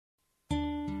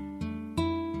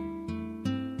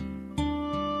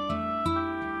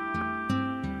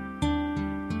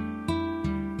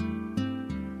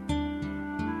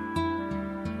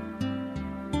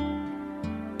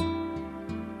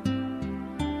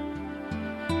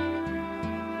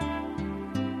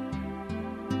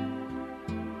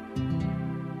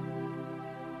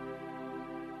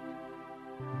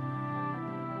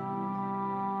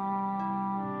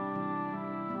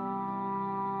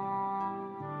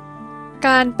ก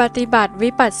ารปฏิบัติ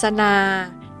วิปัสสนา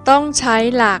ต้องใช้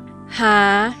หลักหา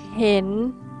เห็น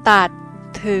ตัด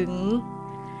ถึง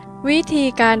วิธี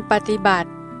การปฏิบัติ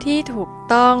ที่ถูก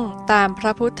ต้องตามพร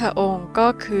ะพุทธองค์ก็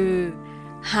คือ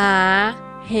หา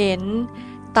เห็น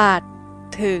ตัด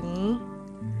ถึง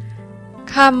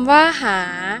คำว่าหา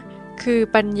คือ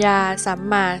ปัญญาสัม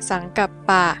มาสังกัป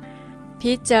ปะ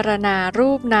พิจารณารู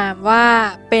ปนามว่า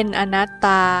เป็นอนัตต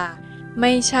าไ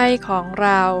ม่ใช่ของเร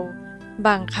า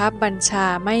บังคับบัญชา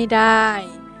ไม่ได้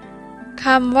ค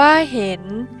ำว่าเห็น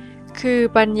คือ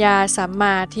ปัญญาสัมม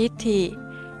าทิฏฐิ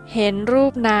เห็นรู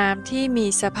ปนามที่มี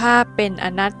สภาพเป็นอ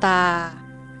นัตตา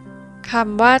ค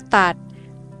ำว่าตัด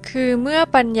คือเมื่อ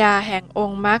ปัญญาแห่งอ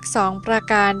งค์มรรคสองประ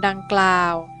การดังกล่า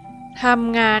วท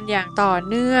ำงานอย่างต่อ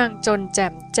เนื่องจนแจ่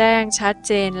มแจ้งชัดเ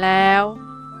จนแล้ว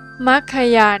มรรค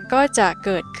ญาณก็จะเ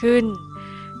กิดขึ้น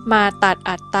มาตัด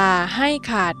อัตตาให้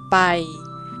ขาดไป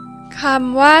ค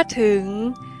ำว่าถึง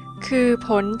คือผ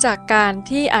ลจากการ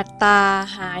ที่อัตตา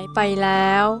หายไปแ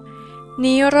ล้ว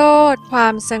นิโรธควา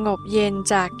มสงบเย็น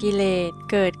จากกิเลส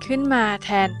เกิดขึ้นมาแท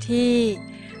นที่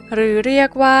หรือเรียก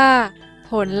ว่า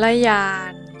ผลญา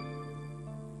ณ